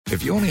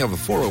If you only have a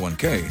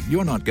 401k,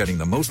 you're not getting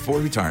the most for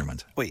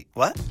retirement. Wait,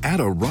 what? Add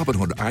a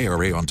Robinhood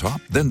IRA on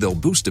top, then they'll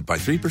boost it by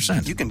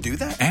 3%. You can do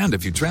that? And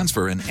if you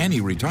transfer in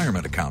any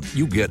retirement account,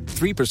 you get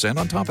 3%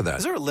 on top of that.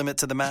 Is there a limit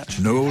to the match?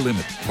 No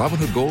limit.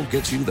 Robinhood Gold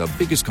gets you the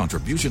biggest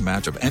contribution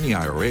match of any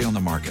IRA on the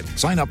market.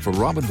 Sign up for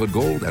Robinhood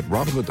Gold at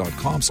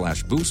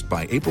Robinhood.com/boost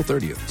by April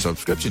 30th.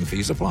 Subscription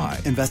fees apply.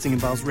 Investing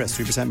involves risk.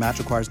 3% match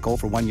requires gold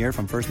for 1 year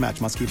from first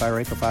match. Must keep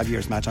IRA for 5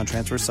 years. Match on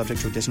transfers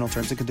subject to additional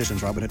terms and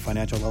conditions. Robinhood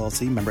Financial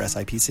LLC, member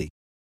SIPC.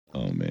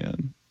 Oh,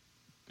 man.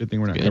 Good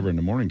thing we're not covering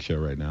the morning show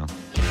right now.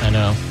 I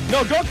know.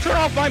 No, don't turn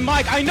off my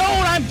mic. I know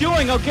what I'm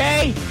doing,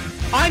 okay?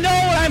 I know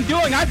what I'm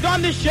doing. I've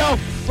done this show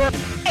for...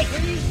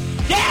 Hey,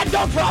 Dad,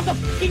 don't turn off the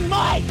fucking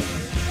mic!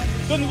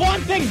 The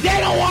one thing they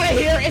don't want to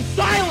hear is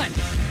silence!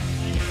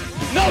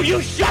 No,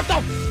 you shut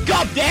the fuck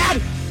up, Dad!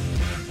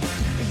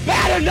 It's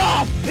bad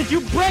enough that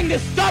you bring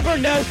this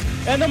stubbornness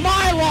into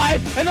my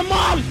life and the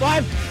mom's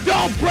life.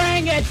 Don't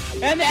bring it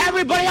into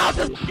everybody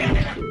else's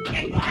life!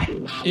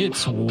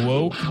 It's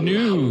woke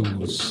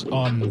news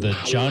on the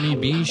Johnny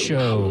B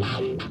Show.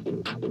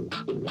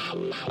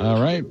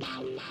 All right.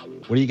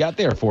 What do you got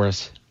there for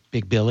us,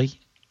 Big Billy?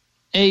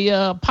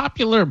 A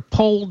popular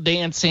pole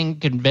dancing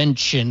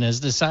convention has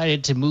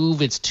decided to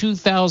move its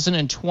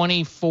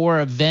 2024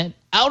 event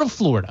out of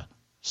Florida,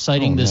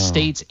 citing the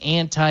state's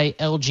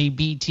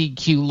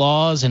anti-LGBTQ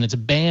laws and its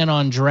ban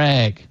on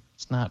drag.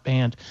 It's not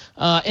banned.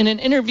 In an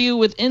interview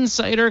with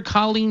Insider,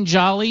 Colleen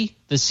Jolly,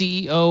 the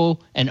CEO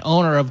and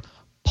owner of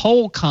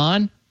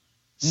PoleCon,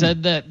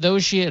 said that though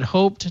she had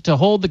hoped to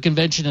hold the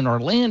convention in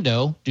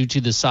Orlando due to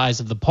the size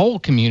of the pole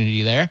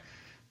community there,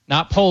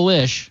 not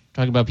Polish,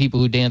 talking about people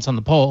who dance on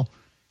the pole,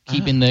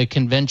 keeping the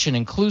convention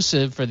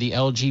inclusive for the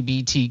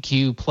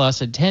LGBTQ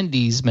plus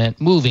attendees meant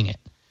moving it.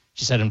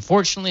 She said,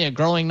 unfortunately, a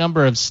growing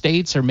number of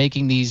states are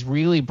making these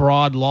really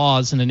broad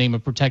laws in the name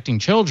of protecting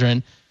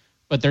children,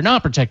 but they're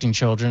not protecting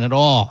children at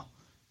all.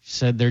 She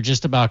said they're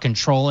just about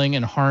controlling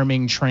and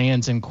harming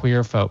trans and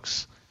queer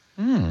folks.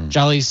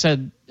 Jolly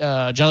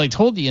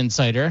told the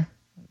Insider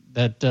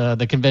that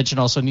the convention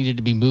also needed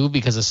to be moved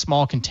because a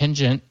small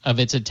contingent of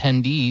its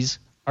attendees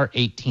are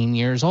 18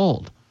 years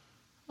old.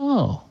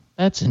 Oh,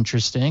 that's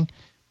interesting.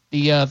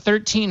 The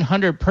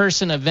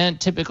 1,300-person event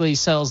typically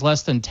sells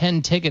less than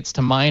 10 tickets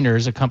to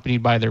minors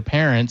accompanied by their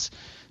parents.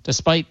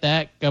 Despite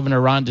that,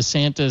 Governor Ron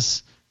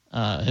DeSantis,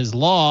 his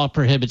law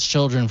prohibits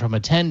children from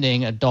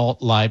attending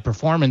adult live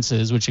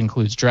performances, which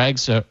includes drag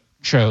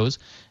shows,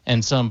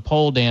 and some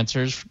pole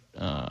dancers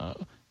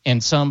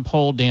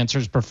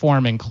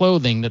perform in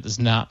clothing that does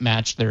not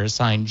match their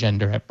assigned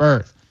gender at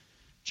birth.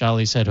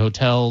 Jolly said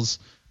hotels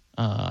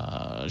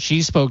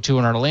she spoke to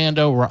in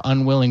Orlando were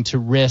unwilling to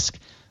risk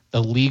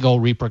the legal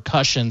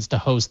repercussions to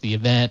host the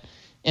event.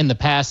 In the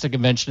past, the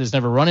convention has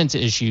never run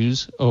into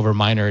issues over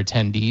minor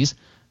attendees.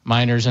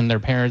 Minors and their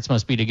parents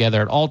must be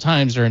together at all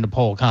times during the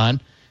PoleCon,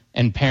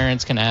 and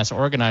parents can ask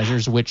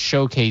organizers which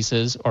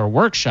showcases or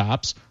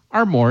workshops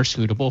are more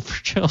suitable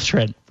for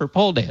children for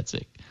pole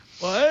dancing.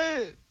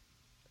 What?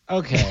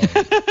 Okay.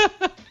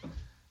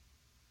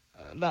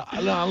 No,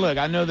 look,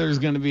 I know there's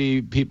going to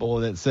be people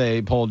that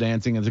say pole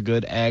dancing is a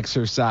good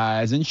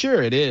exercise, and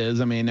sure it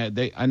is. I mean,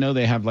 I know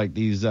they have like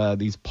these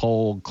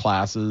pole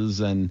classes,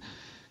 and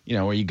you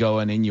know where you go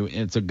and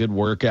it's a good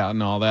workout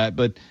and all that.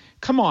 But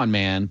come on,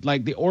 man,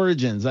 like the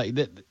origins, like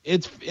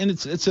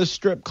it's a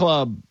strip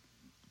club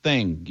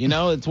thing. You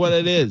know, it's what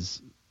it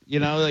is. You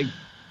know, like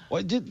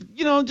what?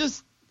 You know,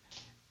 just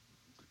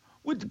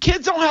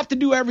kids don't have to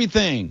do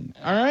everything.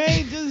 All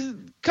right, just.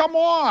 Come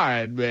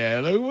on,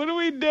 man. Like, what are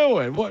we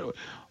doing? What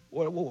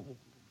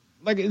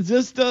like, is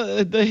this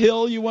the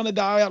hill you want to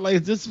die at? Like,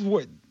 is this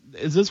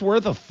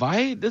worth a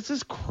fight? This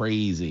is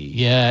crazy.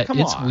 Yeah,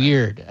 it's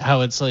weird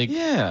how it's like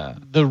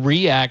the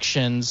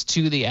reactions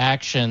to the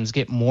actions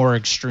get more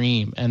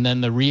extreme, and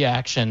then the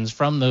reactions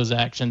from those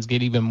actions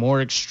get even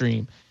more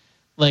extreme.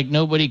 Like,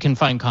 nobody can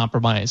find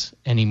compromise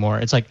anymore.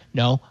 It's like,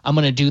 no, I'm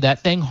going to do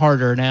that thing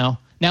harder now.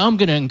 Now I'm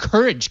going to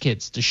encourage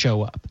kids to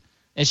show up.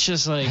 It's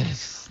just like...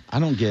 I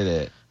don't get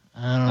it.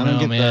 I don't know,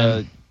 get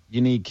man.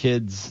 You need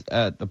kids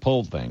at the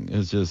pole thing.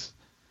 It's just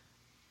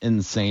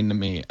insane to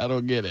me. I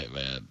don't get it,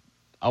 man.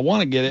 I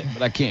want to get it,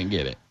 but I can't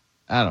get it.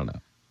 I don't know.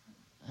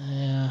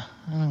 Yeah,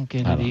 I don't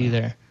get it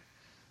either.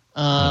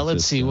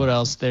 Let's see what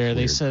else there. Weird.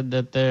 They said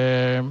that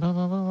their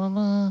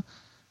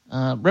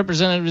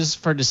representatives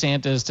for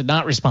DeSantis did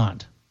not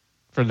respond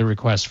for the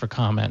request for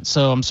comment.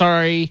 So I'm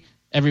sorry,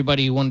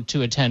 everybody who wanted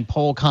to attend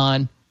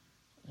PoleCon,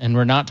 and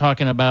we're not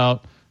talking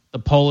about the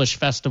Polish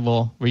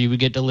festival where you would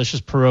get delicious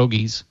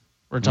pierogies.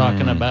 We're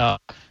talking about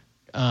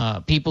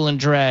people in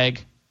drag,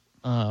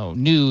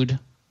 nude,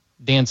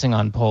 dancing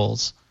on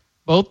poles.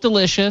 Both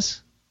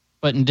delicious,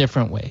 but in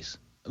different ways.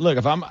 Look,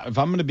 if I'm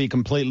going to be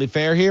completely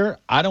fair here,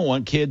 I don't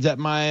want kids at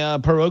my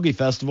pierogi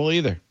festival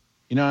either.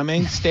 You know what I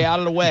mean? Stay out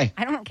of the way.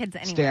 I don't want kids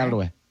anywhere. Stay out of the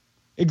way.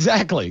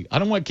 Exactly. I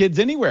don't want kids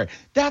anywhere.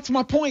 That's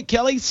my point,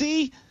 Kelly.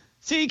 See,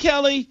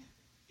 Kelly,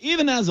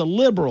 even as a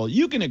liberal,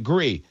 you can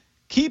agree.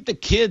 Keep the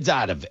kids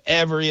out of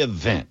every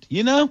event,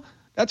 you know?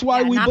 That's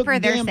why we not book for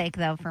their sake,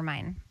 though, for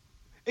mine.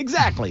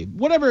 Exactly.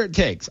 Whatever it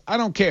takes. I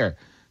don't care.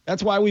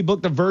 That's why we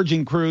booked a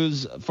Virgin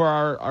cruise for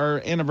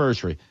our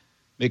anniversary,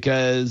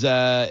 because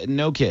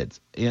no kids.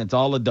 It's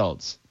all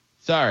adults.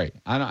 Sorry.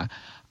 I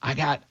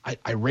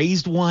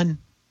raised one.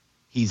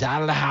 He's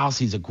out of the house.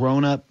 He's a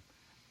grown up.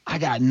 I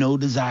got no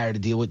desire to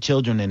deal with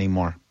children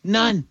anymore.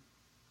 None.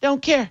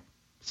 Don't care.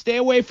 Stay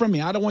away from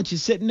me. I don't want you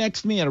sitting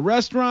next to me at a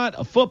restaurant,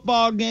 a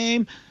football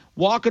game,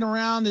 walking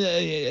around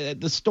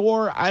the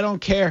store. I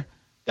don't care.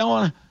 Don't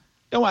want to.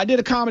 I did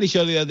a comedy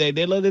show the other day.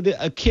 They let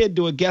a kid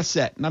do a guest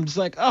set, and I'm just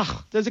like,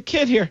 oh, there's a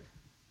kid here.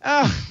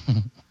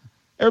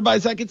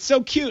 Everybody's like, it's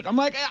so cute. I'm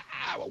like,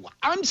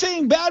 I'm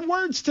saying bad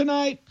words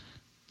tonight.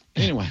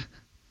 Anyway,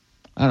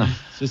 I don't know.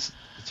 It's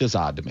just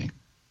odd to me.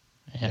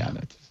 Yeah.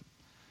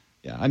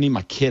 I need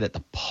my kid at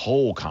the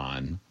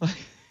PoleCon. What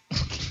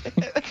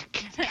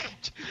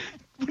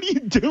are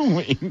you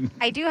doing?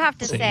 I do have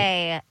to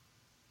say,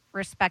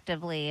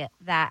 respectively,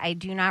 that I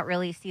do not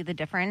really see the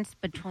difference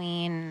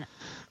between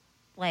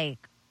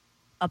like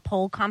a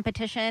pole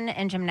competition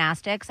and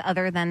gymnastics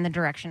other than the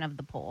direction of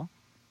the pole.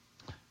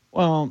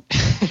 Well,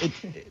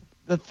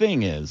 the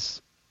thing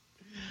is,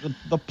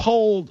 the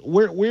pole,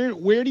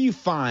 where do you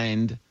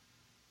find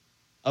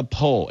a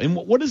pole? And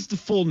what is the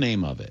full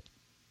name of it?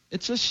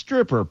 It's a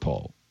stripper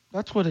pole.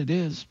 That's what it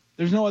is.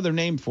 There's no other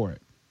name for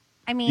it.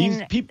 I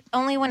mean,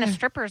 only when a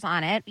stripper's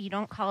on it. You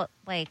don't call it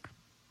like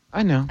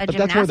I know, a but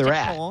that's where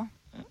they're pole.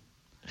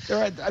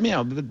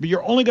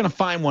 You're only going to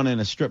find one in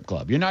a strip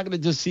club. You're not going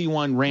to just see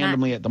one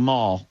randomly at the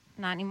mall.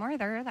 Not anymore.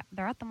 They're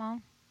at the mall.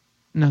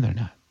 No, they're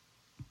not.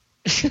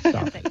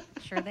 Stop it.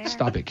 Sure they are.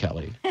 Stop it,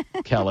 Kelly.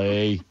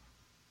 Kelly,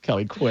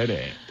 quit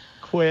it.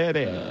 Quit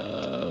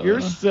it.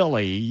 You're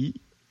silly.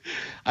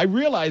 I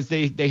realized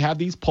they have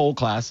these pole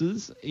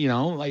classes.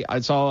 Like I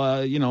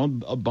saw,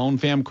 a Bone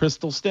Fam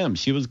Crystal Stem.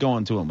 She was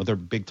going to them with her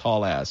big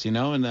tall ass,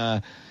 and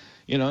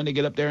they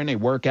get up there and they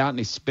work out and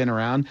they spin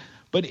around.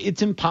 But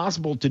it's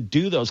impossible to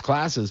do those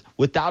classes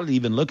without it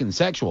even looking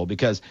sexual,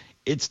 because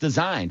it's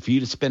designed for you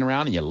to spin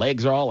around and your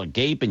legs are all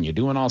agape and you're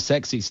doing all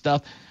sexy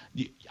stuff.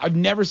 I've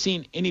never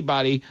seen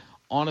anybody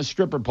on a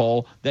stripper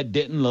pole that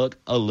didn't look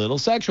a little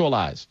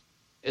sexualized.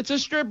 It's a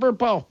stripper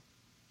pole.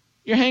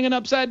 You're hanging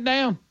upside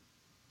down.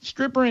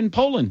 Stripper in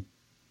Poland.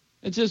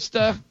 It's just,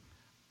 are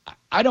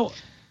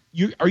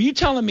you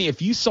telling me if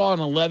you saw an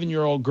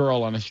 11-year-old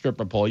girl on a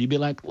stripper pole, you'd be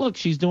like, look,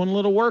 she's doing a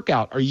little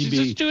workout? Or you'd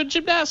she's just doing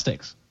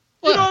gymnastics.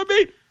 You know what I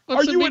mean?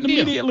 What's Or you would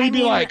immediately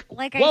be like,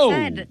 whoa,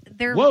 I said,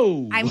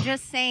 whoa. I'm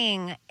just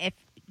saying, if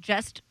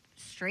just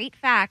straight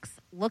facts,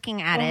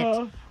 looking at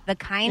it, the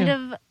kind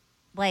of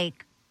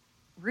like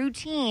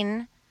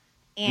routine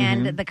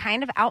and the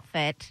kind of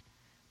outfit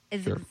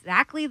is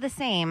exactly the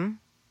same,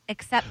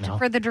 except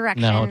for the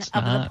direction of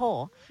the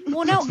pole.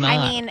 Well, no,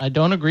 I mean, I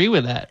don't agree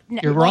with that.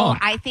 You're wrong.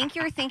 I think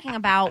you're thinking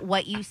about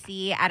what you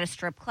see at a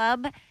strip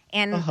club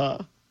and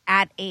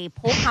at a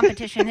pole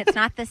competition. It's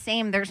not the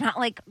same. There's not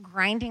like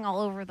grinding all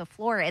over the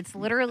floor. It's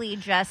literally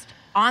just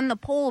on the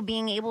pole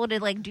being able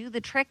to like do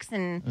the tricks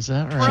and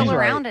twirl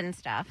around and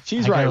stuff.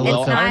 She's right.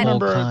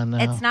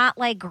 It's not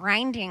like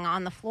grinding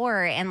on the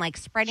floor and like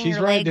spreading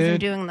your legs and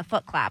doing the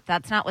foot clap.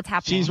 That's not what's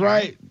happening. She's here.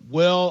 right.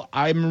 Well,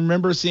 I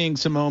remember seeing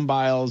Simone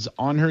Biles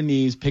on her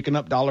knees picking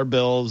up dollar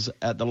bills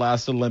at the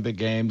last Olympic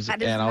Games,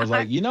 and I was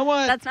like, you know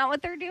what? That's not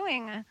what they're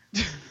doing.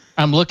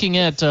 I'm looking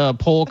at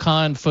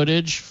PoleCon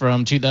footage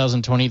from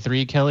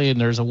 2023, Kelly, and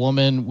there's a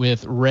woman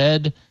with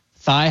red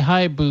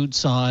thigh-high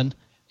boots on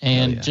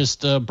and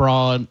just a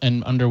bra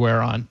and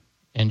underwear on,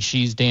 and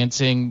she's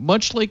dancing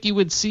much like you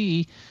would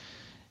see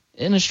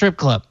in a strip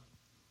club.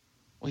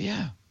 Well,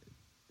 yeah,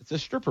 it's a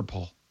stripper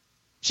pole.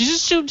 She's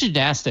just doing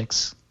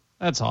gymnastics.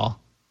 That's all.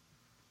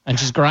 And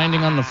she's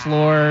grinding on the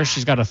floor.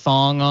 She's got a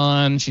thong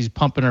on. She's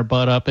pumping her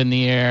butt up in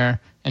the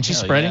air, and she's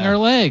spreading her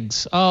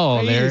legs.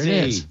 Oh, crazy. There it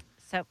is.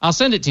 So I'll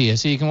send it to you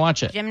so you can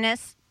watch it.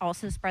 Gymnasts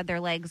also spread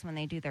their legs when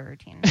they do their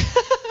routine.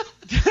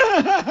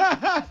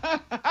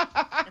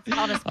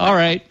 All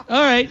right.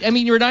 I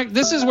mean,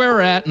 this is where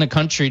we're at in the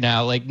country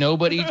now. Like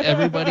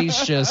everybody's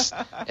just,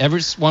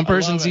 one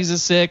person sees a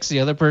 6, the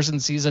other person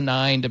sees a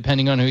 9,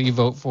 depending on who you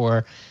vote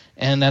for.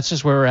 And that's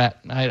just where we're at.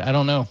 I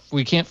don't know.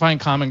 We can't find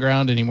common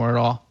ground anymore at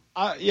all.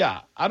 I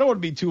don't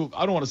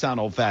want to sound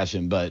old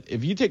fashioned, but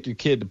if you take your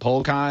kid to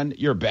PoleCon,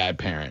 you're a bad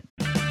parent.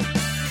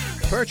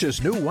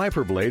 Purchase new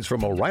wiper blades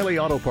from O'Reilly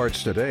Auto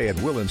Parts today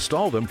and we'll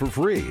install them for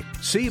free.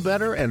 See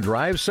better and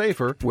drive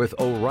safer with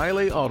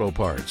O'Reilly Auto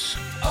Parts.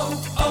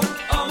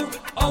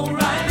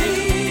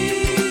 O'Reilly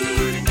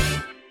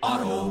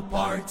Auto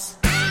Parts.